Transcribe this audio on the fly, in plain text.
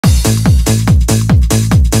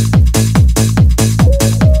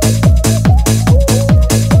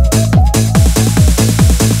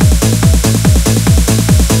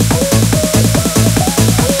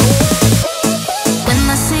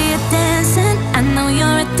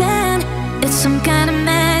some kind of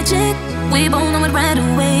magic. We both know it right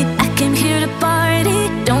away. I came here to party,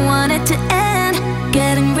 don't want it to end.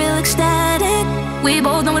 Getting real ecstatic. We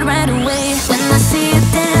both know it right away. When I see you